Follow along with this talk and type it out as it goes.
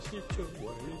shit show,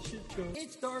 wireless shit show.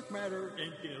 It's dark matter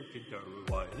and Dale Kintaro.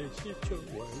 Wireless shit show,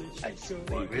 wireless shit show,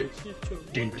 wireless shit show.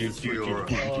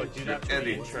 Oh, do that for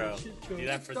the intro. Do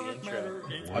that for the intro.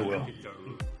 I will.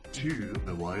 To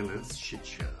the wireless shit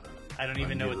show. I don't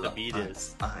even know what the beat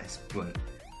is. Ice, but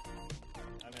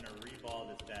I'm gonna reball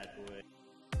this bad boy.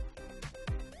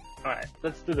 Alright,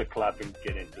 let's do the clapping and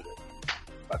get into this.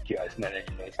 Fuck you guys, man,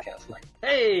 and noise canceling.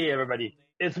 Hey, everybody.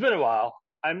 It's been a while.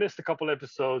 I missed a couple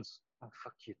episodes. Oh,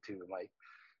 fuck you too, Mike.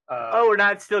 We're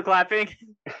not still clapping?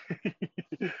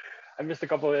 I missed a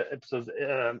couple of episodes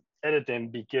editing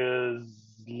because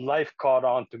life caught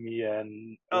on to me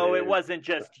and... it wasn't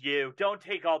just you. Don't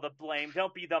take all the blame.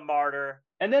 Don't be the martyr.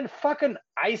 And then fucking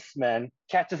Iceman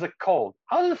catches a cold.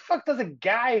 How the fuck does a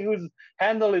guy who's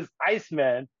handled his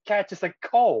Iceman catches a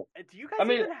cold? Do you guys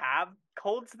even have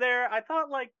colds there? I thought,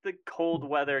 the cold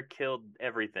weather killed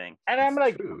everything. And I'm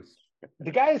like,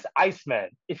 the guy's Iceman.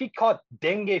 If he caught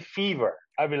dengue fever,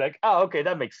 I'd be like, oh, okay,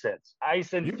 that makes sense.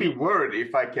 Ice and you'd be worried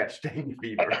if I catch dengue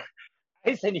fever.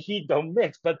 Ice and heat don't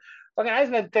mix. But fucking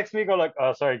Iceman texts me, go like,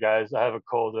 oh, sorry, guys, I have a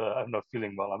cold. I'm not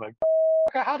feeling well. I'm like,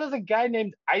 how does a guy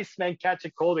named Iceman catch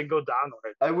a cold and go down on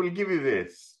it? I will give you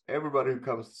this. Everybody who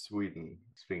comes to Sweden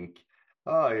think,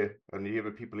 and you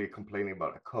hear people here complaining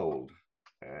about a cold.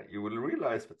 You will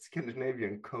realize that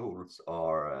Scandinavian colds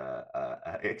are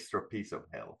an extra piece of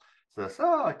hell.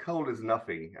 So, a cold is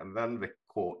nothing. And then the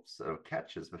corpse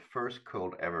catches the first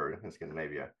cold ever in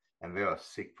Scandinavia, and they are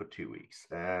sick for 2 weeks.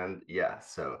 And yeah,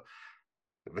 so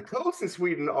the colds in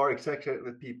Sweden are exactly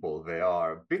the people. They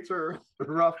are bitter,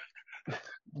 rough.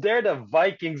 They're the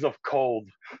Vikings of cold.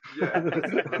 Yeah.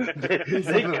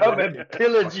 they come and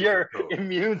pillage your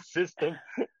immune system.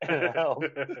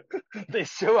 They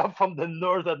show up from the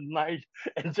north at night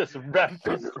and just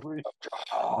rampage through.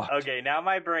 Okay, now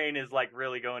my brain is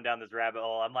really going down this rabbit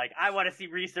hole. I'm like, I want to see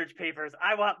research papers.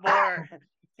 I want more.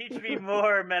 Teach me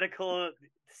more medical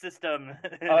system.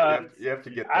 You have to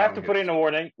get. I have to put in a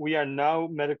warning. We are now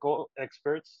medical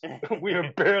experts. We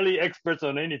are barely experts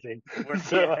on anything.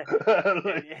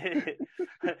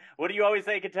 What do you always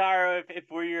say, Katara? If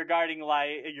we're your guiding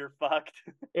light, you're fucked.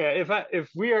 Yeah, if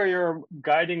we are your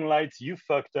guiding lights, you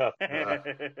fucked up.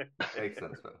 Makes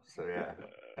sense, though. So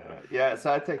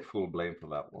so I take full blame for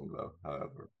that one, though.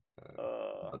 However.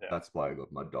 That's why I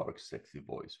got my dark, sexy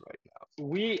voice right now.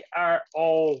 We are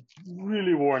all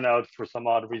really worn out for some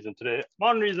odd reason today.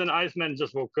 One reason, Iceman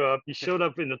just woke up. He showed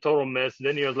up in a total mess.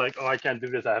 Then he was like, oh, I can't do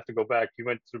this. I have to go back. He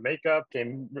went through makeup,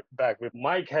 came back with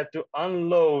Mike, had to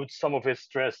unload some of his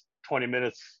stress 20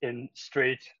 minutes in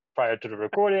straight prior to the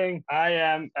recording. I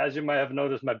am, as you might have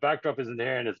noticed, my backdrop isn't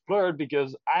here and it's blurred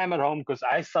because I am at home because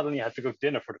I suddenly have to cook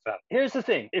dinner for the family. Here's the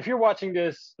thing. If you're watching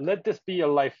this, let this be a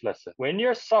life lesson. When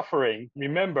you're suffering,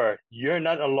 remember, you're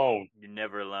not alone. You're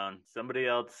never alone. Somebody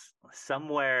else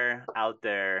somewhere out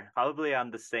there, probably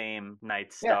on the same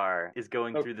night star, is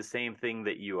going through the same thing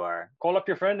that you are. Call up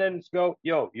your friend and go,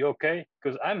 yo, you okay?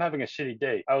 Because I'm having a shitty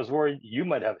day. I was worried you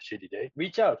might have a shitty day.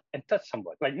 Reach out and touch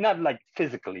somebody. Not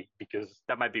physically, because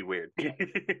that might be weird.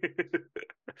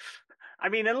 I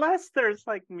mean, unless there's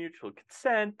mutual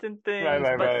consent and things.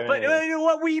 Right.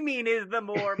 What we mean is the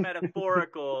more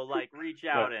metaphorical, reach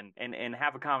out and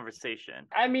have a conversation.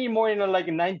 I mean more in a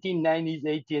 1990s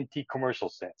AT&T commercial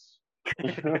sense.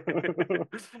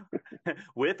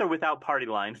 With or without party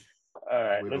line. All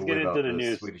right, let's get into the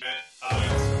news.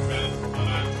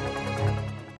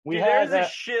 There's a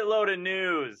shitload of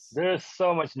news. There's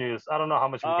so much news. I don't know how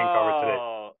much we can cover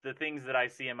today. The things that I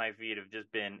see in my feed have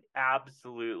just been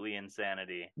absolutely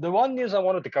insanity. The one news I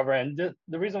wanted to cover, and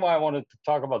the reason why I wanted to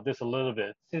talk about this a little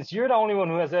bit, since you're the only one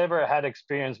who has ever had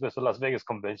experience with the Las Vegas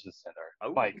Convention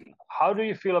Center, Mike, how do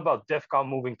you feel about DEFCON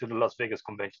moving to the Las Vegas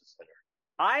Convention Center?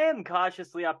 I am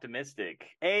cautiously optimistic.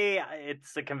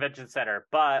 It's a convention center,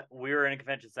 but we were in a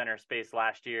convention center space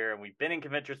last year, and we've been in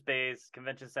convention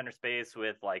center space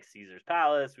with Caesar's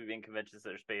Palace. We've been in convention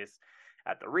center space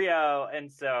at the Rio,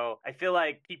 and so I feel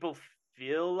like people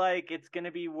feel like it's going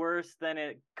to be worse than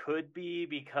it could be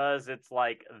because it's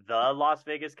the Las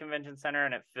Vegas Convention Center,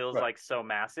 and it feels so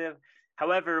massive.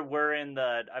 However,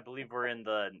 I believe we're in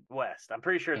the west. I'm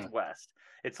pretty sure it's west.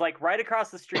 It's right across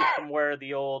the street from where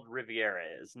the old Riviera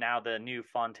is, now the new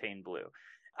Fontainebleau.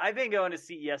 I've been going to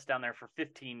CES down there for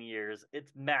 15 years.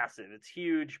 It's massive. It's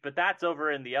huge, but that's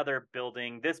over in the other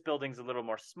building. This building's a little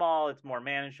more small. It's more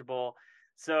manageable.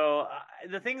 So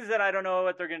the things that I don't know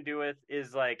what they're going to do with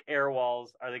is like air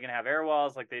walls. Are they going to have air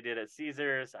walls like they did at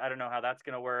Caesars? I don't know how that's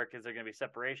going to work. Is there going to be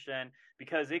separation?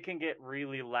 Because it can get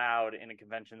really loud in a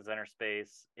convention center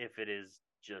space if it is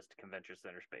just convention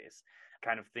center space.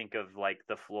 Kind of think of like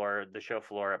the show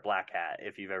floor at Black Hat.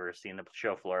 If you've ever seen the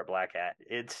show floor at Black Hat,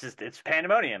 it's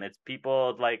pandemonium. It's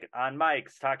people like on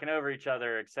mics talking over each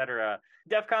other, etc.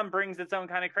 DEFCON brings its own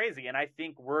kind of crazy, and I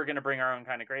think we're going to bring our own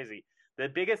kind of crazy. The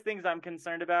biggest things I'm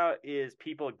concerned about is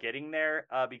people getting there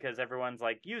because everyone's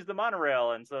like, use the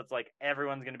monorail. And so it's like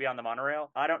everyone's going to be on the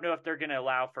monorail. I don't know if they're going to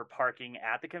allow for parking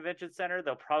at the convention center.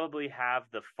 They'll probably have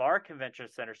the far convention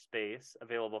center space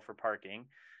available for parking.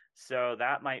 So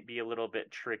that might be a little bit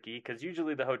tricky because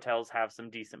usually the hotels have some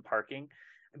decent parking.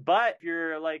 But if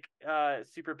you're like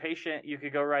super patient, you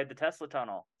could go ride the Tesla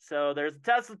tunnel. So there's a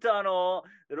Tesla tunnel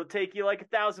that'll take you like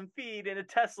 1,000 feet in a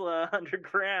Tesla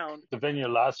underground. The venue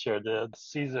last year, the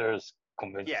Caesars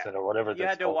Convention Center, whatever you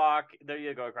had to walk there.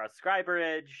 You go across Sky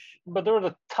Bridge, but there were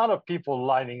a ton of people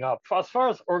lining up. As far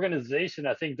as organization,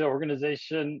 I think the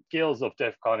organization skills of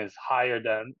DEFCON is higher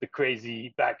than the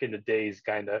crazy back in the days,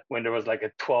 kind of when there was like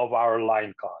a 12-hour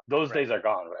line con. Those days are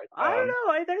gone, right? I don't know.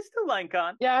 There's still line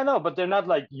con. Yeah, I know, but they're not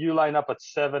like you line up at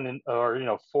 7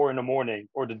 or 4 in the morning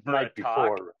or the night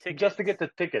before just to get the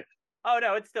ticket. Oh,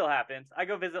 no, it still happens. I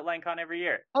go visit LineCon every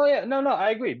year. Oh, yeah. No, I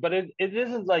agree. But it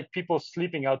isn't like people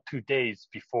sleeping out 2 days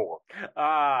before.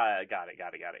 Got it.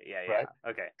 Yeah. Right?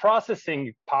 Okay.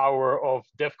 Processing power of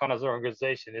DEFCON as an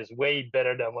organization is way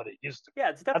better than what it used to be.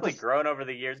 Yeah, it's definitely grown over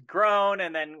the years.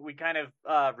 And then we kind of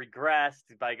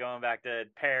regressed by going back to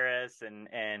Paris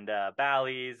and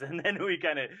Bally's, and then we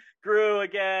kind of grew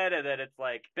again, and then it's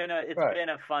like been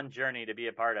a fun journey to be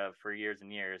a part of for years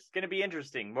and years. It's going to be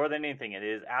interesting more than anything. It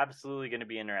is absolutely going to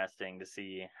be interesting to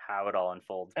see how it all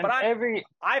unfolds. And but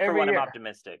I for one am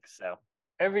optimistic. So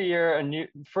every year,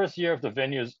 first year of the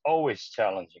venue is always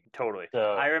challenging. Totally.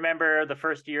 So, I remember the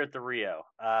first year at the Rio.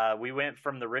 We went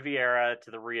from the Riviera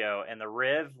to the Rio, and the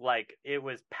Riv, like, it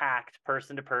was packed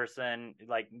person to person.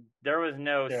 Like, there was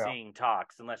no seeing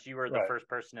talks unless you were the first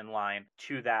person in line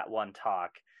to that one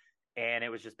talk. And it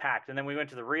was just packed. And then we went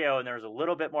to the Rio, and there was a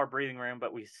little bit more breathing room,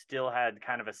 but we still had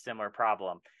kind of a similar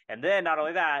problem. And then not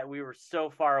only that, we were so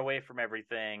far away from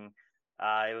everything.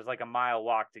 It was like a mile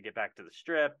walk to get back to the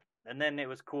Strip. And then it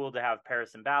was cool to have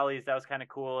Paris and Bally's. That was kind of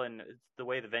cool. And the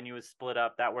way the venue was split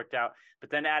up, that worked out. But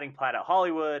then adding Planet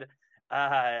Hollywood,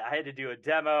 I had to do a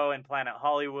demo in Planet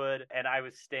Hollywood, and I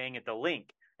was staying at the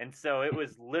Link. And so it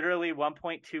was literally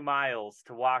 1.2 miles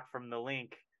to walk from the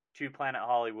Link to Planet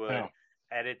Hollywood. Yeah.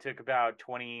 And it took about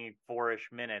 24-ish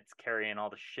minutes carrying all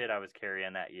the shit I was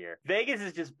carrying that year. Vegas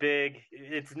is just big.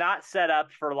 It's not set up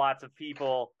for lots of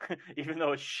people, even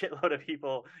though a shitload of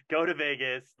people go to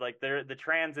Vegas. Like, the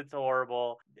transit's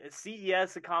horrible.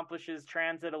 CES accomplishes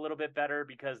transit a little bit better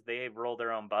because they roll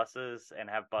their own buses and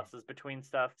have buses between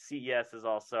stuff. CES is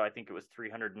also, I think it was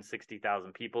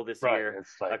 360,000 people this year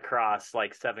across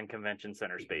like 7 convention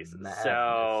center spaces. Madness.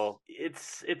 So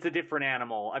it's a different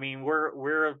animal. I mean,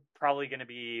 we're probably going to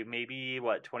be maybe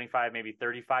 25, maybe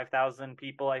 35,000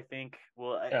 people. I think.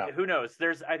 Well, who knows?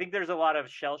 I think there's a lot of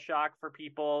shell shock for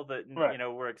people that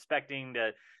we're expecting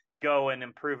to go and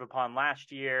improve upon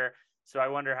last year. So I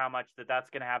wonder how much that's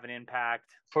going to have an impact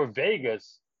for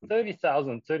Vegas.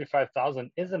 30,000,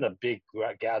 35,000 isn't a big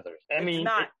gathering. It's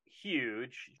not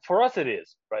huge. For us, it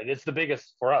is, right? It's the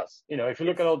biggest for us. If you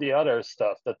look at all the other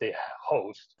stuff that they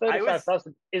host,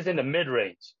 35,000 is in the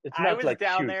mid-range. It's not like huge.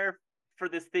 I was down there for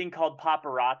this thing called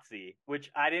paparazzi,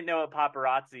 which I didn't know what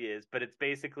paparazzi is, but it's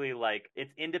basically like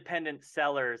it's independent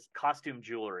sellers costume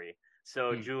jewelry.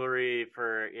 So jewelry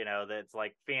for, that's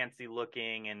like fancy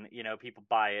looking and, people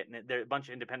buy it, and there are a bunch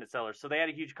of independent sellers. So they had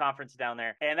a huge conference down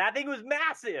there, and that thing was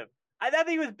massive. That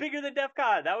thing was bigger than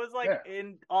DEFCON. That was like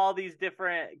in all these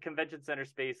different convention center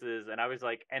spaces. And I was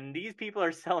like, and these people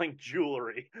are selling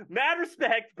jewelry. Mad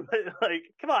respect, but like,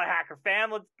 come on, Hacker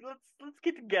fam, let's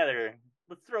get together.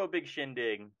 Let's throw a big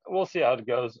shindig. We'll see how it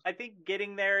goes. I think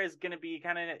getting there is going to be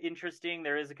kind of interesting.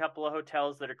 There is a couple of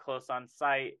hotels that are close on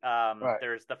site.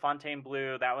 There's the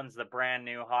Fontainebleau. That one's the brand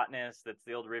new hotness. That's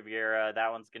the old Riviera.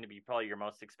 That one's going to be probably your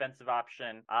most expensive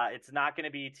option. It's not going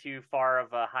to be too far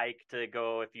of a hike to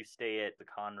go if you stay at the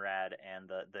Conrad and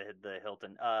the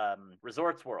Hilton.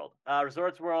 Resorts World.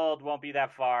 Resorts World won't be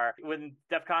that far. When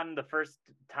DEFCON, the first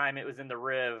time it was in the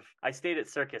Riv, I stayed at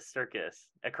Circus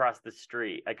across the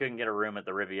street. I couldn't get a room at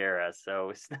the Riviera.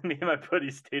 So me and my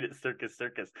buddy stayed at Circus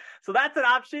Circus. So that's an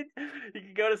option. You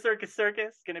can go to Circus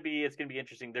Circus. It's gonna be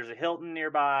interesting. There's a Hilton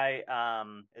nearby.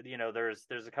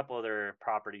 There's a couple other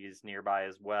properties nearby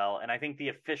as well. And I think the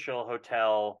official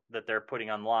hotel that they're putting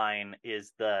online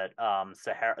is the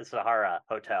Sahara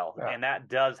Hotel, and that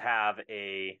does have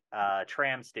a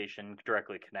tram station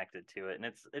directly connected to it.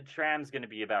 And tram's going to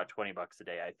be about $20 a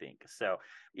day, I think. So,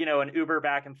 an Uber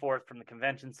back and forth from the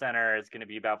convention center is going to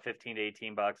be about $15 to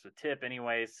 $18 with tip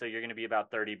anyways. So you're going to be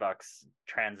about $30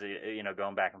 transit,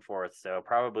 going back and forth. So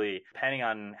probably depending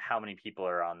on how many people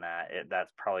are on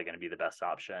that's probably going to be the best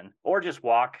option, or just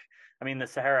walk. I mean, the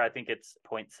Sahara, I think it's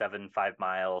 0.75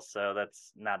 miles, so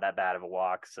that's not that bad of a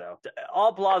walk. So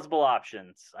all plausible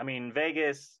options. I mean,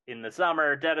 Vegas in the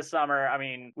summer, dead of summer. I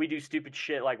mean, we do stupid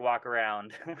shit like walk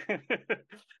around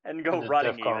and go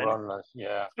running even.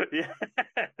 Yeah. Yeah.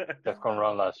 DEFCON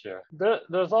run last year.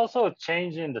 There's also a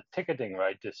change in the ticketing,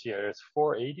 right, this year. It's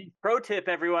 $4.80. Pro tip,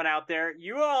 everyone out there.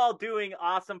 You are all doing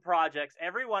awesome projects,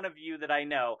 every one of you that I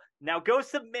know. Now go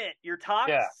submit your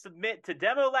talks, submit to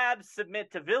demo labs,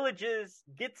 submit to villages,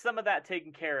 get some of that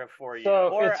taken care of for you. So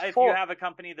or if you have a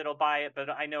company that'll buy it, but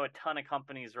I know a ton of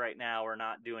companies right now are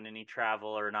not doing any travel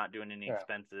or not doing any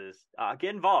expenses.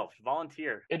 Get involved,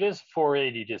 volunteer. It is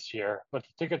 $4.80 this year, but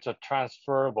the tickets are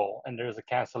transferable and there's a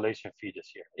cancellation fee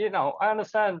this year. I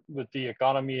understand with the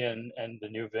economy and the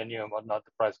new venue and whatnot,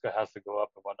 the price has to go up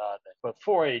and whatnot, but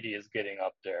 $4.80 is getting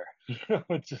up there.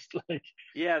 It's just like...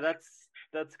 Yeah,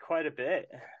 that's quite a bit.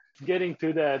 Getting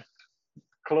to that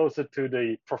closer to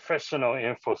the professional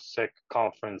InfoSec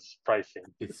conference pricing.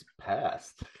 It's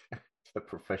past the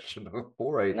professional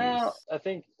 480s. No, I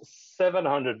think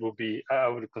 700 would be, I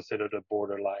would consider the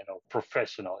borderline of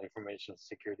professional information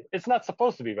security. It's not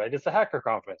supposed to be, right? It's a hacker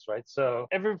conference, right? So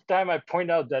every time I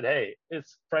point out that, hey,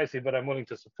 it's pricey, but I'm willing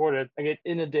to support it, I get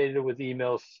inundated with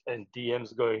emails and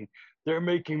DMs going, they're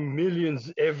making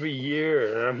millions every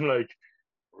year. And I'm like,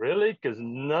 really? Because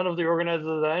none of the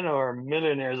organizers I know are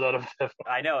millionaires out of that.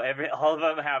 I know all of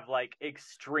them have like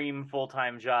extreme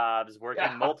full-time jobs,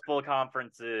 working multiple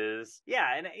conferences.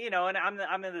 Yeah, and and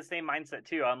I'm in the same mindset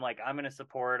too. I'm like, I'm gonna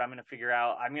support. I'm gonna figure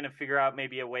out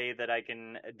maybe a way that I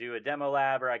can do a demo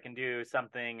lab, or I can do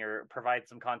something, or provide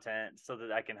some content so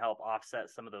that I can help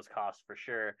offset some of those costs for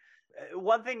sure.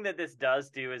 One thing that this does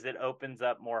do is it opens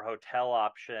up more hotel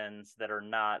options that are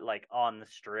not like on the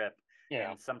strip.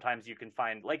 Yeah. And sometimes you can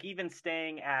find, like, even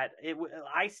staying at it.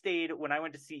 I stayed when I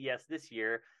went to CES this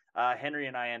year. Henry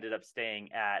and I ended up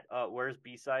staying at where's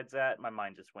B-Sides at? My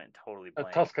mind just went totally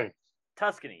blank.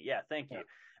 Tuscany. Yeah, thank you.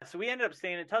 So we ended up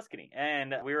staying in Tuscany,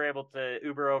 and we were able to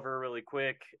Uber over really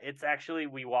quick. It's actually,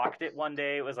 we walked it one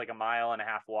day. It was like a 1.5 mile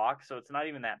walk, so it's not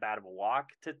even that bad of a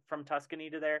walk from Tuscany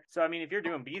to there. So, I mean, if you're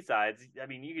doing B-Sides, I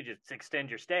mean, you could just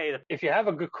extend your stay. If you have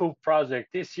a good, cool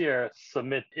project this year,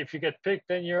 submit. If you get picked,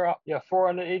 then you're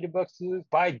 $480 to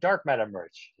buy Dark Matter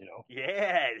merch,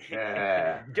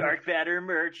 Yeah.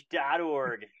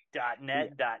 Darkmattermerch.org.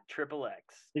 .net.xxx.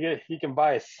 You can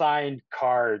buy a signed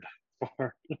card.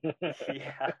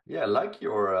 Yeah, like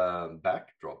your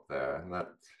backdrop there, that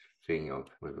thing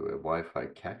with a Wi-Fi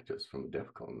cactus from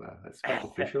DEFCON there. That's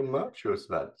official merch, or is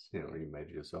that you made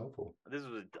it yourself? Or? This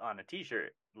was on a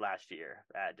T-shirt last year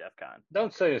at DEFCON.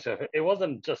 Don't say yourself. It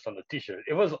wasn't just on the T-shirt.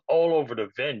 It was all over the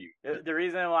venue. The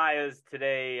reason why is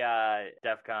today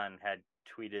DEFCON had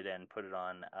tweeted and put it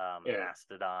on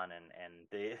Mastodon, and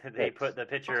they put the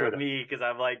picture of me because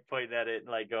I'm like pointing at it and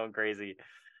like going crazy.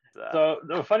 So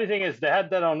the funny thing is they had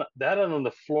that on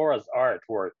the floor as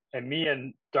artwork, and me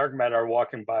and Dark Matter are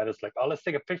walking by, and it's like, oh, let's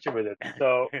take a picture with it.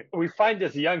 So we find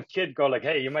this young kid go like,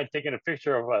 hey, you mind taking a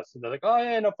picture of us? And they're like, oh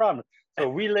yeah, no problem. So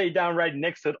we lay down right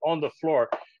next to it on the floor,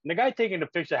 and the guy taking the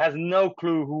picture has no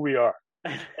clue who we are,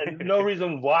 and no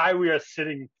reason why we are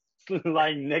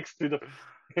lying next to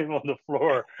him on the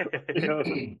floor.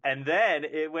 And then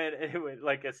it went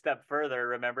like a step further,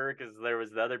 remember, because there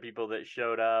was the other people that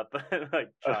showed up,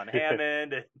 like John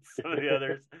Hammond and some of the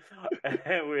others,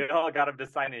 and we all got him to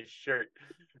sign his shirt,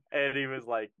 and he was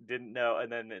like, didn't know,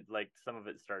 and then some of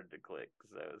it started to click,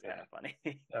 so it was kind of funny.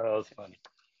 That was funny.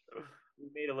 We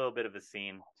made a little bit of a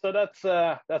scene. So that's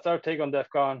our take on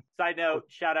DEFCON. Side note,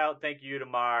 shout out, thank you to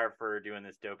Mar for doing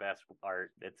this dope ass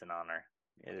art. It's an honor.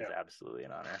 It is absolutely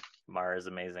an honor. Mara is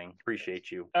amazing. Appreciate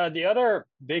you. The other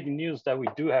big news that we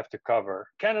do have to cover,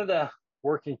 Canada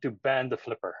working to ban the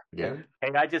flipper. Yeah.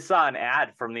 Hey, I just saw an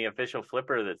ad from the official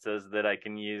flipper that says that I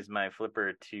can use my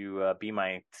flipper to be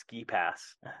my ski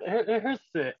pass. Here's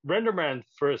the Renderman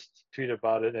first tweeted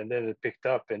about it, and then it picked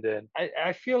up, and then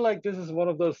I feel like this is one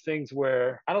of those things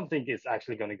where I don't think it's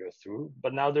actually going to go through,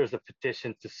 but now there's a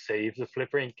petition to save the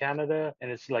flipper in Canada,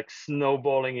 and it's like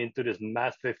snowballing into this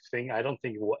massive thing. I don't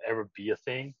think it will ever be a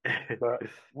thing, but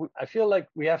I feel like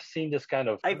we have seen this kind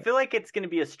of. I feel like it's going to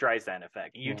be a Streisand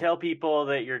effect. You tell people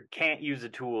that you can't use a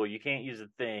tool, you can't use a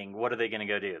thing. What are they going to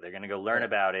go do? They're going to go learn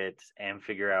about it and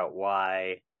figure out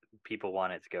why people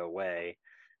want it to go away,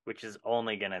 which is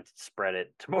only going to spread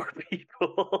it to more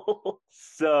people.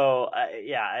 So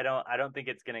I don't think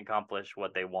it's going to accomplish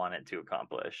what they want it to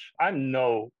accomplish. I'm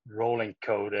no rolling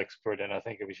code expert, and I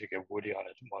think we should get Woody on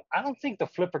it. I don't think the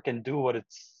flipper can do what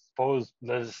it's supposed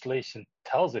legislation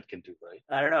tells it can do, right?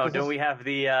 I don't know. Don't we have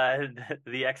the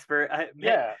expert?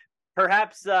 Yeah.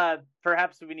 Perhaps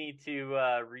we need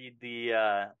to read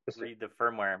the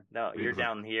firmware. No, you're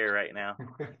down here right now.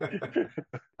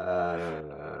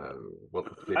 What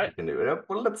the flipper can do.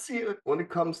 Well, let's see when it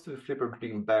comes to the flipper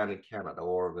being banned in Canada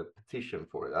or the petition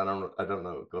for it. I don't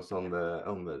know, because on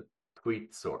the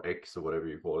tweets or X or whatever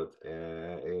you call it,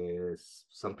 is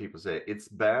some people say it's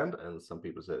banned and some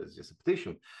people say it's just a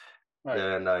petition. Right.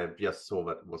 And I just saw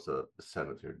that was a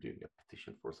senator doing a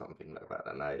petition for something like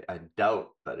that. And I doubt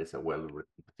that it's a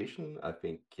well-written petition. I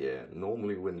think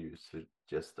normally when you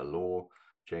suggest a law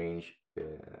change,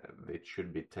 it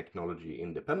should be technology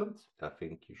independent. I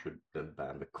think you should then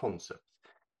ban the concept.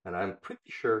 And I'm pretty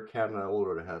sure Canada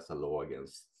already has a law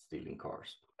against stealing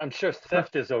cars. I'm sure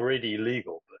theft is already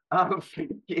illegal. I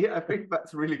think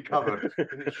that's really covered.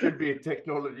 And it should be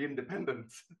technology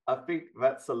independent. I think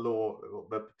that's a law,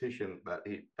 the petition that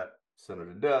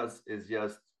Senator does is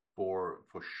just for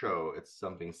show. It's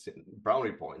something,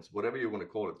 brownie points, whatever you want to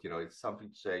call it. It's something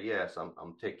to say, yes,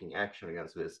 I'm taking action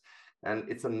against this. And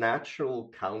it's a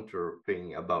natural counter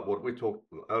thing about what we talked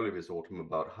earlier this autumn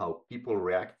about how people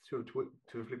react to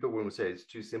flipper when we say it's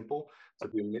too simple. So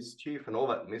the mischief and all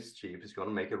that mischief is going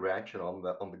to make a reaction on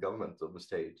the government of the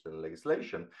state and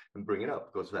legislation and bring it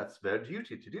up because that's their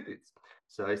duty to do it.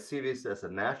 So I see this as a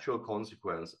natural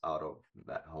consequence out of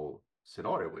that whole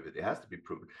scenario with it. It has to be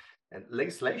proven. And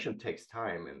legislation takes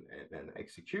time, and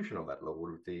execution of that law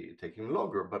will be taking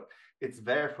longer, but it's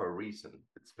there for a reason.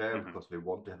 It's there because they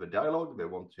want to have a dialogue, they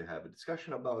want to have a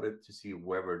discussion about it to see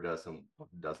whether it does and what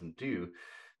it doesn't do.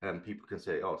 And people can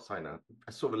say, oh, sign up.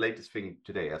 I saw the latest thing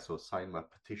today. I saw sign my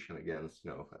petition against,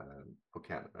 for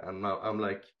Canada. And now I'm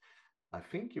like, I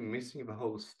think you're missing the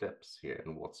whole steps here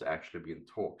and what's actually being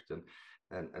talked and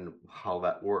how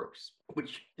that works,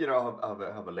 which,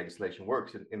 how the legislation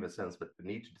works in the sense that we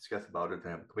need to discuss about it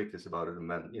and have committees about it and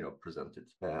then, present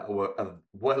it. A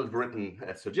well-written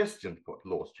suggestion for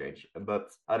laws change. But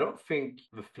I don't think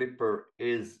the flipper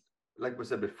is, like we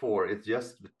said before, it's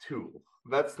just the tool.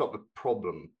 That's not the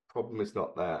problem. Problem is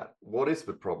not that. What is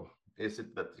the problem? Is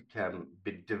it that it can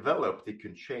be developed, it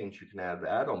can change, you can add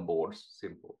add-on boards,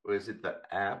 simple? Or is it that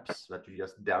apps that you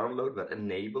just download that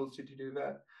enables you to do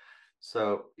that?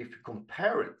 So if you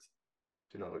compare it,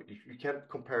 you can't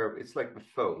compare, it's like the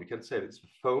phone. You can say it's the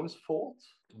phone's fault,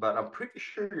 but I'm pretty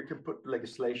sure you can put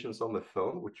legislations on the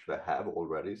phone, which they have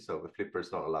already. So the flipper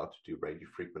is not allowed to do radio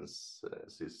frequencies.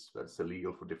 That's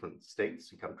illegal for different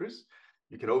states and countries.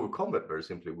 You can overcome that very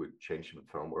simply with changing the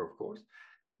firmware, of course.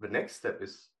 The next step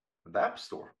is the App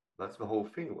Store. That's the whole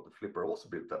thing, what the flipper also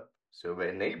built up. So they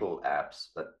enable apps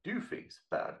that do things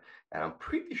bad. And I'm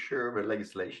pretty sure the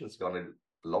legislation is going to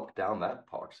lock down that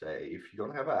part. Say if you're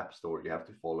going to have an app store, you have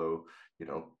to follow,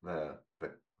 the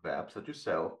apps that you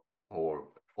sell or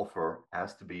offer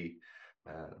has to be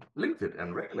limited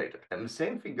and regulated. And the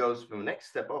same thing goes for the next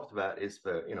step after that is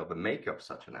the makeup of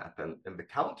such an app. And the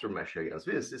countermeasure against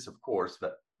this is, of course,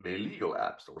 that the illegal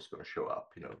app store is going to show up.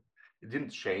 It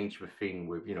didn't change the thing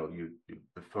with,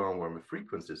 the firmware and the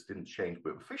frequencies didn't change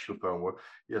with official firmware.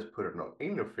 You just put it on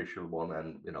an unofficial one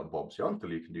and, Bob's your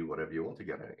uncle, you can do whatever you want to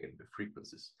get in the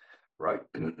frequencies, right?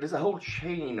 There's a whole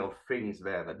chain of things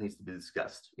there that needs to be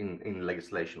discussed in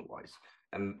legislation-wise.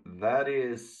 And that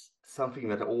is something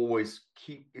that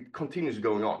it continues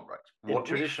going on, right? What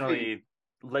traditionally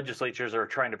legislatures are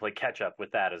trying to play catch up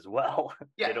with that as well.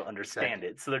 Yeah, they don't understand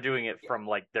it, so they're doing it from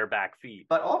their back feet.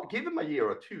 But give them a year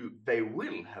or two, they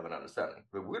will have an understanding.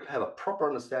 They will have a proper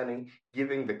understanding,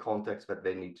 giving the context that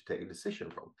they need to take a decision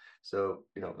from. So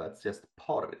that's just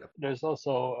part of it. There's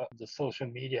also the social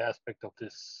media aspect of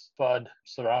this FUD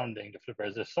surrounding the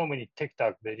flippers. There's so many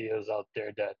TikTok videos out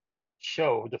there that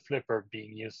show the flipper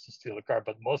being used to steal a car,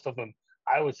 but most of them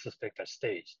I would suspect are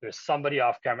staged. There's somebody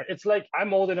off camera. It's like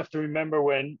I'm old enough to remember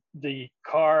when the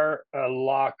car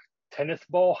lock tennis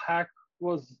ball hack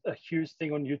was a huge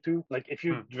thing on YouTube. Like if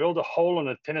you drilled a hole in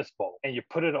a tennis ball and you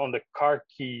put it on the car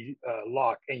key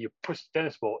lock and you push the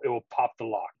tennis ball, it will pop the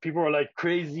lock. People were like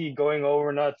crazy going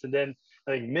over nuts. And then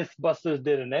I think Mythbusters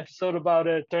did an episode about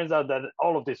it. Turns out that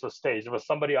all of this was staged. There was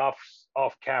somebody off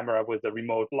camera with a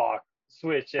remote lock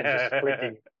switch and just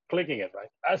clicking it, right?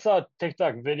 I saw a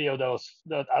TikTok video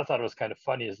that I thought was kind of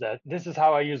funny. Is that this is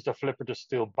how I used the flipper to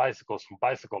steal bicycles from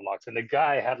bicycle locks, and the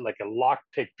guy had like a lock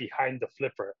pick behind the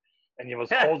flipper, and he was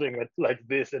holding it like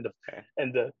this, and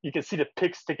you can see the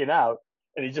pick sticking out,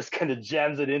 and he just kind of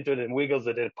jams it into it and wiggles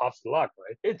it and it pops the lock,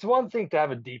 right? It's one thing to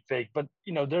have a deep fake, but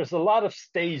there's a lot of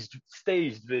staged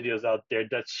videos out there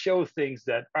that show things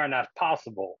that are not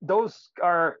possible. Those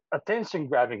are attention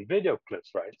grabbing video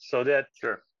clips, right? So that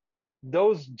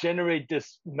those generate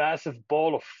this massive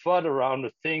ball of FUD around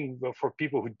the thing for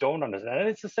people who don't understand. And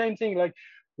it's the same thing. Like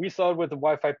we saw it with the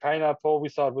Wi-Fi pineapple. We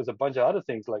saw it with a bunch of other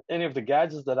things. Like any of the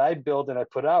gadgets that I built and I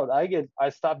put out, I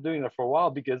stopped doing it for a while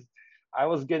because I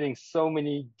was getting so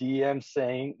many DMs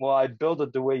saying, well, I built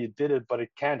it the way you did it, but it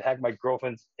can't hack my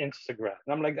girlfriend's Instagram.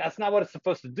 And I'm like, that's not what it's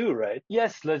supposed to do, right?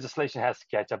 Yes, legislation has to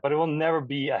catch up, but it will never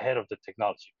be ahead of the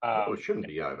technology. No, it shouldn't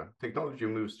be either. Technology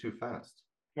moves too fast.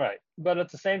 Right. But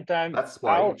at the same time, that's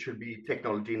why it should be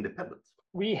technology independent.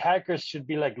 We hackers should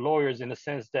be like lawyers in the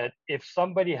sense that if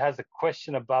somebody has a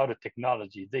question about a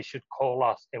technology, they should call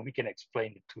us and we can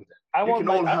explain it to them. You can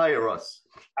all hire us.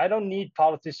 I don't need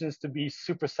politicians to be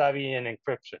super savvy in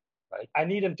encryption, right? I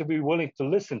need them to be willing to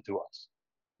listen to us.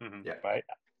 Yeah. Right.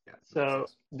 Yeah, so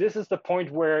this is the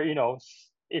point where,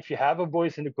 if you have a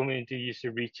voice in the community, you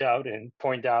should reach out and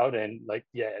point out and like,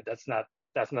 that's not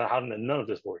how none of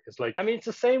this works. It's like, it's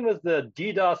the same with the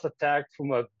DDoS attack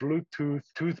from a Bluetooth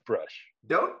toothbrush.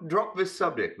 Don't drop this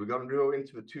subject. We're going to go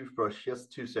into the toothbrush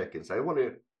just 2 seconds. I want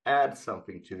to add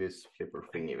something to this flipper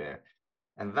thingy there.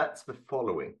 And that's the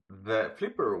following. The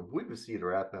flipper with the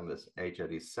Cedar app and this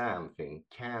HID SAM thing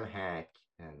can hack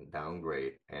and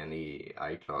downgrade any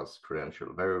iCloud's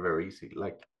credential very, very easy.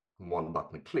 Like one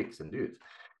button clicks and do it.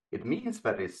 It means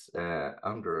that it's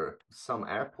under some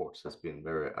airports has been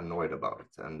very annoyed about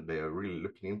it and they are really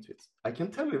looking into it. I can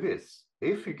tell you this,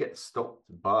 if you get stopped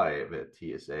by the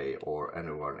TSA or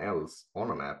anyone else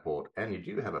on an airport and you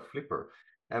do have a flipper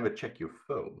and they check your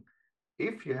phone,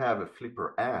 if you have a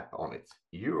flipper app on it,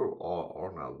 you are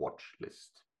on a watch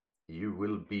list. You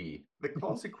will be. The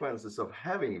consequences of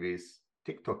having these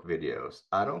TikTok videos,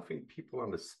 I don't think people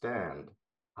understand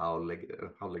how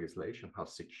legislation, how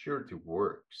security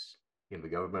works in the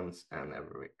governments and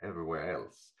everywhere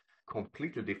else.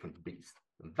 Completely different beast.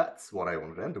 That's what I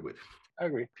want to end with. I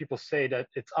agree. People say that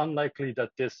it's unlikely that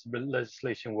this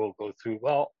legislation will go through.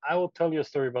 Well, I will tell you a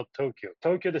story about Tokyo.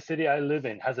 Tokyo, the city I live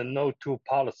in, has a no-tool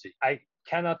policy. I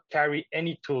cannot carry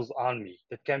any tools on me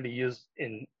that can be used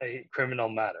in a criminal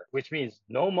matter, which means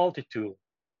no multi-tool,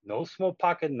 no small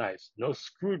pocket knives, no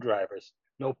screwdrivers,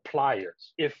 no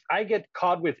pliers. If I get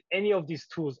caught with any of these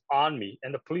tools on me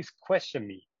and the police question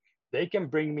me, they can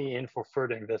bring me in for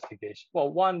further investigation.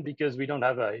 Well, one, because we don't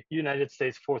have a United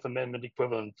States Fourth Amendment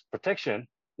equivalent protection,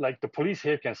 like the police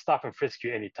here can stop and frisk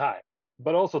you anytime.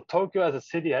 But also Tokyo as a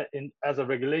city, as a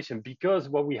regulation, because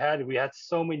we had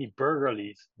so many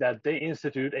burglaries that they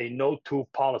institute a no-tool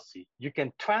policy. You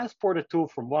can transport a tool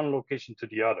from one location to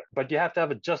the other, but you have to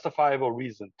have a justifiable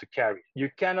reason to carry it.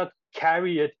 You cannot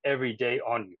carry it every day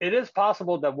on you. It is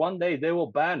possible that one day they will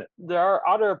ban it. There are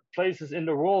other places in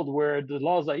the world where the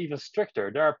laws are even stricter.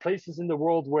 There are places in the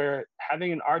world where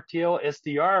having an RTL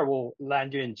SDR will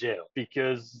land you in jail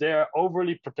because they're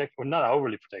overly protective, or not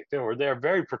overly protective, or they're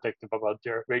very protective about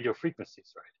their radio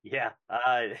frequencies, right? Yeah,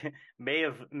 may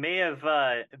have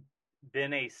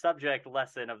been a subject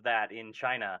lesson of that in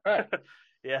China. Right.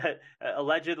 Yeah,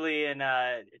 allegedly in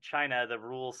China, the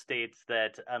rule states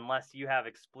that unless you have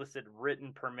explicit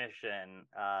written permission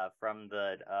from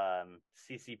the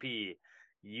CCP,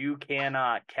 you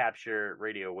cannot capture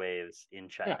radio waves in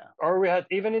China. Yeah. Or we had,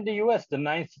 even in the US, the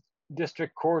 9th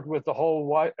District Court with the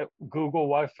whole Google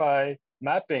Wi-Fi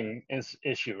mapping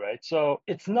issue, right? So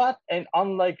it's not an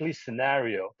unlikely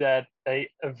scenario that a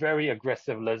very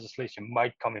aggressive legislation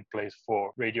might come in place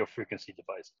for radio frequency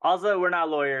devices. Also, we're not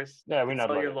lawyers. Yeah, we're not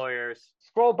lawyers. You're lawyers.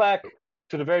 Scroll back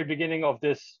to the very beginning of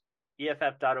this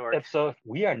EFF.org. So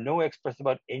we are no experts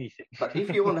about anything. But if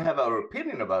you want to have our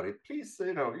opinion about it, please,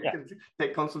 you can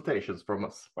take consultations from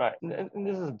us. Right. And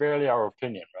this is barely our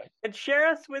opinion, right? And share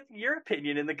us with your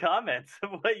opinion in the comments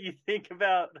of what you think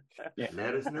about. Yeah.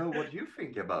 Let us know what you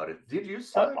think about it. Did you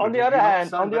sign? On the other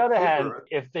hand,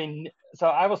 if they, so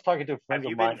I was talking to a friend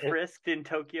of mine. Have you been frisked in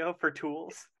Tokyo for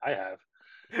tools? I have.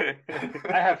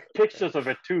 I have pictures of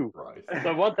it too. Right.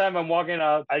 So one time I'm walking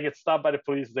out, I get stopped by the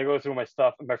police. They go through my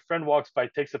stuff, and my friend walks by,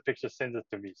 takes a picture, sends it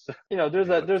to me. So there's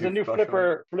a new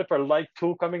flipper light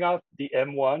tool coming out, the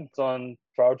M1. It's on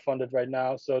crowdfunded right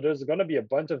now. So there's going to be a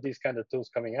bunch of these kind of tools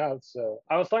coming out. So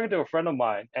I was talking to a friend of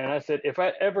mine, and I said, if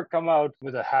I ever come out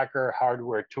with a hacker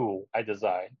hardware tool I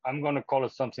design, I'm going to call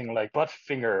it something like butt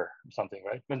finger something,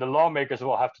 right? When the lawmakers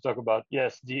will have to talk about,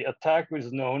 yes, the attack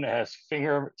is known as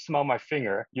smell my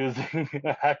finger using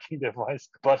a hacking device,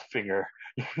 butt finger.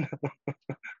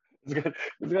 It's going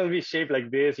to be shaped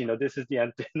like this. This is the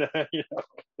antenna.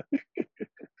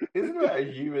 Isn't there a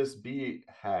USB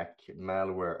hack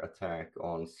malware attack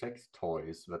on sex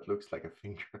toys that looks like a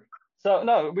finger? So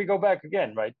no, we go back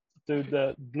again, right, to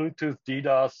the Bluetooth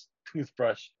DDoS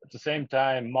toothbrush. At the same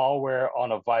time, malware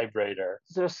on a vibrator.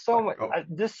 There's so much.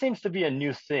 This seems to be a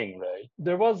new thing, right?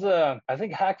 There was I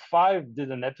think Hack5 did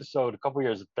an episode a couple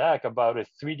years back about a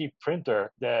 3D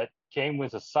printer that came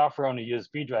with a software on a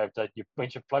USB drive that when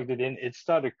you plugged it in, it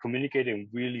started communicating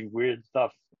really weird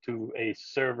stuff to a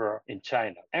server in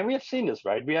China. And we have seen this,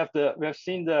 right? We have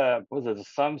seen the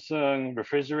Samsung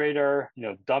refrigerator,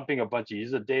 dumping a bunch of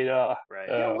user data. Right.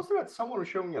 Yeah, wasn't that someone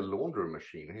showing a laundry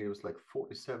machine? He was like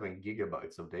 47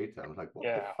 gigabytes of data. I'm like, what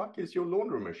the fuck is your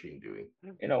laundry machine doing?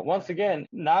 Once again,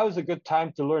 now is a good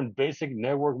time to learn basic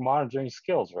network monitoring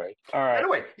skills, right? All right.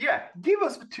 Anyway, give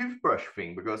us the toothbrush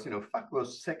thing because, fuck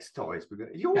those sex toys. Because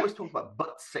you always talk about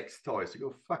butt sex toys. You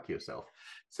go fuck yourself.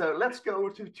 So let's go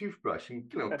over to the toothbrush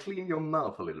and, clean your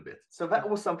mouth a little bit. So that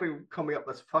was something coming up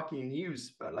as fucking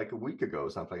news like a week ago or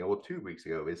something, or 2 weeks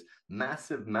ago, is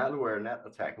massive malware net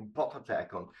attack, bot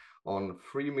attack on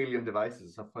 3 million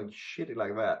devices, something shitty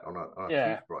like that on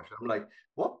a toothbrush. I'm like,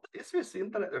 what is this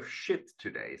internet of shit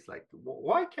today? It's like,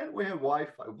 why can't we have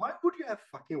Wi-Fi? Why would you have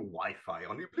fucking Wi-Fi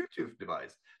on your Bluetooth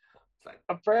device?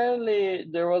 Apparently,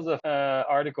 there was a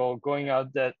article going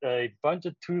out that a bunch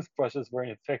of toothbrushes were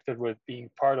infected with being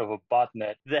part of a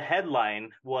botnet. The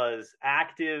headline was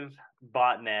active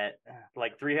botnet,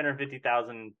 like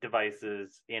 350,000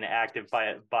 devices in active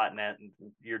botnet,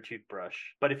 your toothbrush.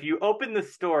 But if you open the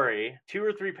story 2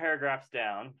 or 3 paragraphs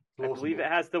down, I believe it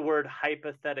has the word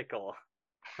hypothetical.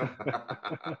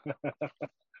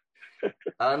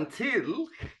 Until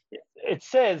it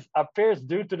says appears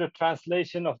due to the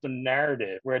translation of the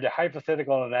narrative where the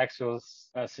hypothetical and actual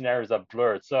scenarios are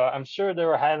blurred. So I'm sure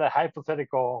there had a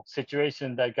hypothetical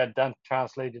situation that got done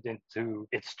translated into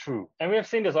it's true. And we have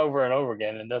seen this over and over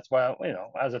again. And that's why,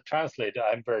 as a translator,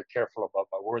 I'm very careful about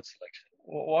my word selection.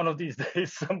 One of these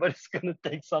days, somebody's going to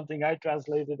take something I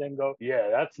translated and go, yeah,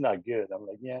 that's not good. I'm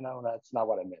like, yeah, no, that's not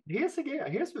what I meant. Here's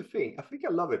the thing. I think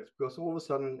I love it because all of a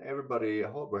sudden, everybody,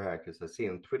 hardware hackers I see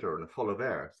on Twitter and follow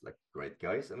there. It's like, great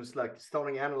guys. And it's like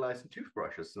starting analyzing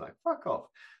toothbrushes. Like, fuck off.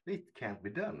 It can't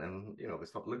be done. And, they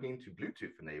start looking into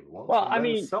Bluetooth enabled ones.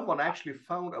 Well, someone actually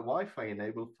found a Wi-Fi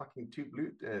enabled fucking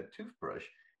toothbrush,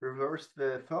 reversed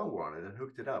the phone one and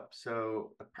hooked it up.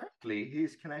 So apparently he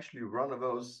can actually run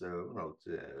those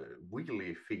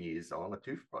wheelie thingies on a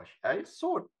toothbrush. I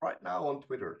saw it right now on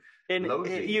Twitter. And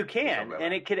you can,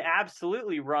 and it could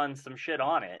absolutely run some shit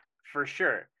on it for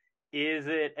sure. Is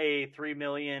it a 3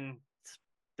 million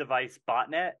device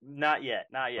botnet? Not yet.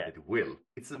 But it will.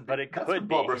 But it that's could the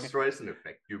Barbara Streisand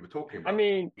effect you were talking about.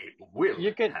 It will.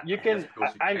 You can.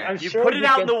 I'm you sure put it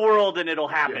out in the world and it'll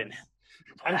happen. Yes.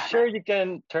 I'm sure you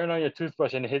can turn on your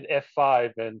toothbrush and hit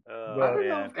F5 and I don't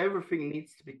know if everything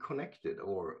needs to be connected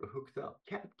or hooked up.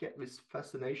 Can't get this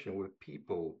fascination with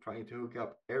people trying to hook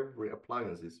up every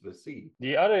appliances they see.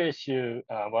 The other issue,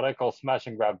 what I call smash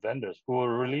and grab vendors, who will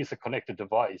release a connected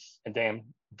device and then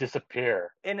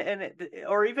disappear.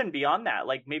 Or even beyond that,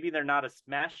 like maybe they're not a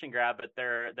smash and grab, but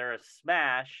they're a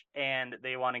smash and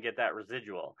they want to get that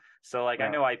residual. So I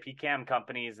know IP cam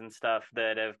companies and stuff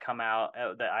that have come out,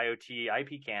 the IoT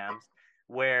IP cams,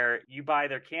 where you buy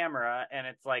their camera and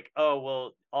it's like, oh,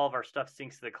 well, all of our stuff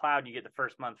syncs to the cloud and you get the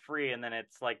first month free. And then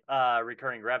it's like a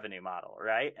recurring revenue model,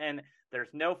 right? And there's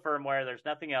no firmware, there's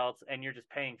nothing else, and you're just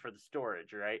paying for the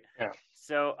storage, right? Yeah.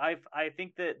 So I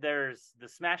think that there's the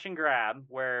smash and grab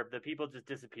where the people just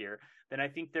disappear. Then I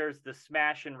think there's the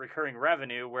smash and recurring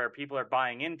revenue where people are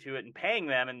buying into it and paying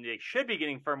them and they should be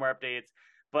getting firmware updates,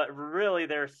 but really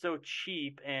they're so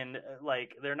cheap and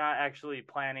like they're not actually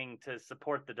planning to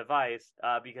support the device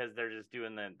because they're just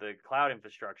doing the cloud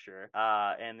infrastructure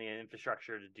and the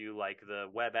infrastructure to do like the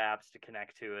web apps to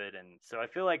connect to it. And so I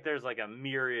feel like there's like a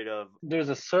myriad of There's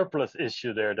a surplus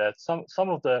issue there that some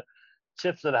of the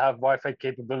chips that have Wi-Fi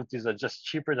capabilities are just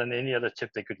cheaper than any other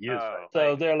chip they could use. Right?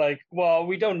 So they're like, well,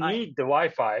 we don't need the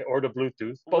Wi-Fi or the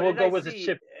Bluetooth, but we'll go with the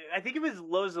chip. I think it was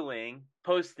Lozeling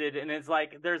posted, and it's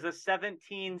like there's a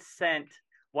 17-cent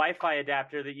Wi-Fi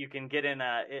adapter that you can get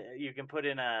you can put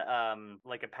in a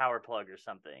like a power plug or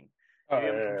something. Maybe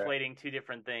I'm conflating two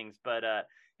different things, but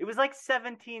it was like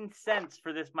 17 cents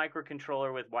for this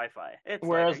microcontroller with Wi-Fi. It's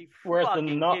whereas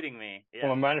kidding me? Yeah.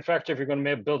 From a manufacturer, if you're going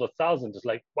to build 1,000, it's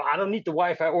like, well, I don't need the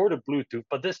Wi-Fi or the Bluetooth,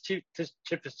 but this chip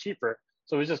is cheaper,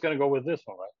 so we're just going to go with this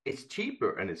one, right? It's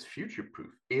cheaper and it's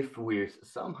future-proof. If we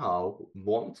somehow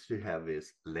want to have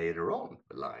this later on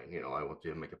the line, I want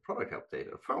to make a product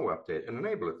update, a firmware update, and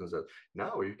enable it, and say,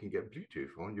 now you can get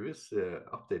Bluetooth on this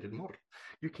updated model.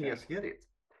 You can just get it.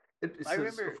 I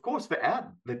remember, of course, they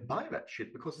buy that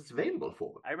shit because it's available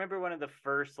for them. I remember one of the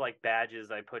first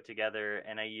badges I put together,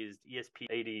 and I used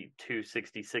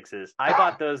ESP8266s. I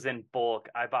bought those in bulk.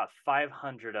 I bought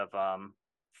 500 of them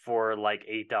for like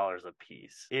 $8 a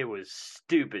piece. It was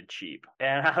stupid cheap.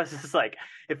 And I was just like,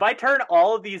 if I turn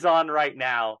all of these on right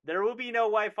now, there will be no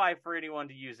Wi-Fi for anyone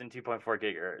to use in 2.4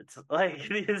 gigahertz. Like,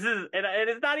 this is, and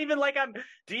it's not even like I'm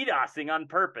DDoSing on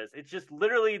purpose. It's just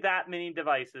literally that many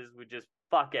devices would just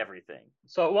fuck everything.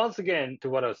 So once again, to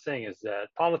what I was saying is that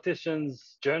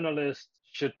politicians, journalists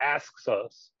should ask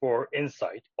us for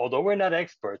insight. Although we're not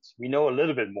experts, we know a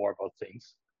little bit more about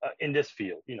things. In this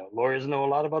field, lawyers know a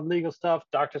lot about legal stuff.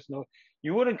 Doctors know.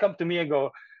 You wouldn't come to me and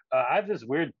go, "I have this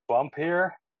weird bump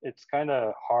here. It's kind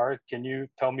of hard. Can you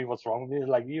tell me what's wrong with me?" It's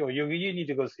like, you need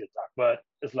to go see a doctor. But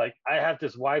it's like, I have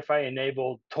this Wi-Fi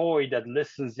enabled toy that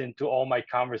listens into all my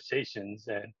conversations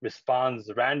and responds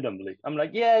randomly. I'm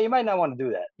like, yeah, you might not want to do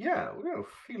that. Yeah,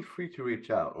 feel free to reach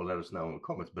out or let us know in the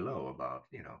comments below about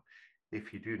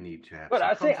if you do need to have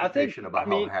consultation about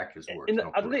how hackers work.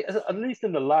 At least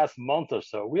in the last month or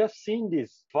so, we have seen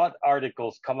these FUD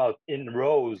articles come out in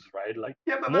rows, right? Like,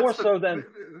 but more so than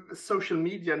social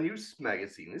media news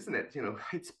magazine, isn't it?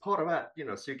 It's part of that.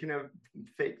 So you can have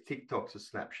fake TikToks or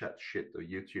Snapchat shit or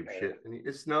YouTube shit, and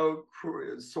it's no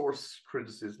source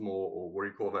criticism or what do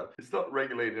you call that? It's not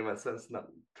regulated in that sense.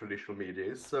 Not traditional media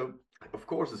is. So of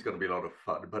course it's going to be a lot of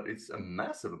FUD, but it's a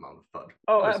massive amount of FUD.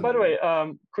 Oh, by the way,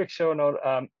 quick show note.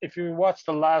 If you watch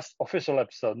the last official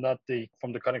episode, not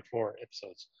from the cutting floor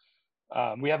episodes,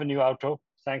 we have a new outro.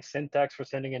 Thanks, Syntax, for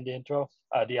sending in the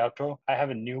outro. I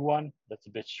have a new one that's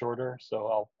a bit shorter,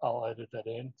 so I'll edit that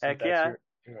in. Heck Syntax,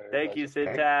 yeah! Thank you,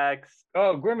 Syntax.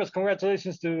 Oh, Grimace,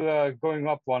 congratulations to going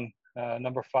up one.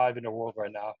 Number 5 in the world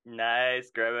right now.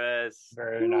 Nice, Grimace.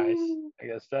 Very nice. I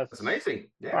guess that's amazing.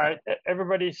 Yeah. All right,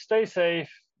 everybody, stay safe.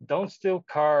 Don't steal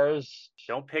cars.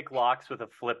 Don't pick locks with a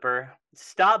flipper.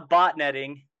 Stop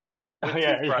botnetting with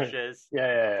toothbrushes.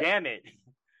 Yeah. Damn it.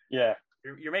 Yeah.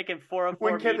 You're making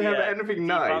 404 We can't have anything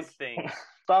nice. Things.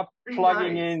 Stop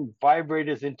plugging in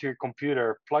vibrators into your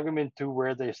computer. Plug them into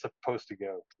where they're supposed to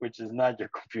go, which is not your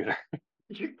computer.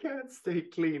 You can't stay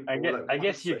clean. I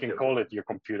guess you can call it your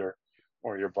computer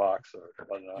or your box or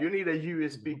whatnot. You need a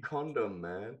USB condom,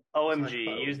 man.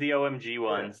 OMG. Use the OMG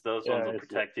ones. Those ones will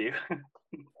protect you.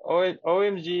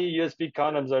 OMG USB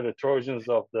condoms are the Trojans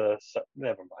of the...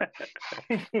 Never mind.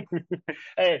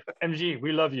 Hey, MG,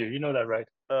 we love you. You know that, right?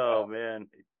 Oh, man.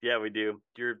 Yeah, we do.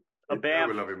 You're a BAM.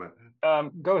 We love you,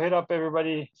 man. Go hit up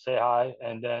everybody, say hi,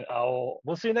 and then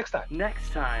we'll see you next time.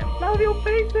 Next time. Love your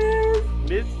faces.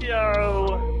 Miss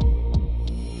you.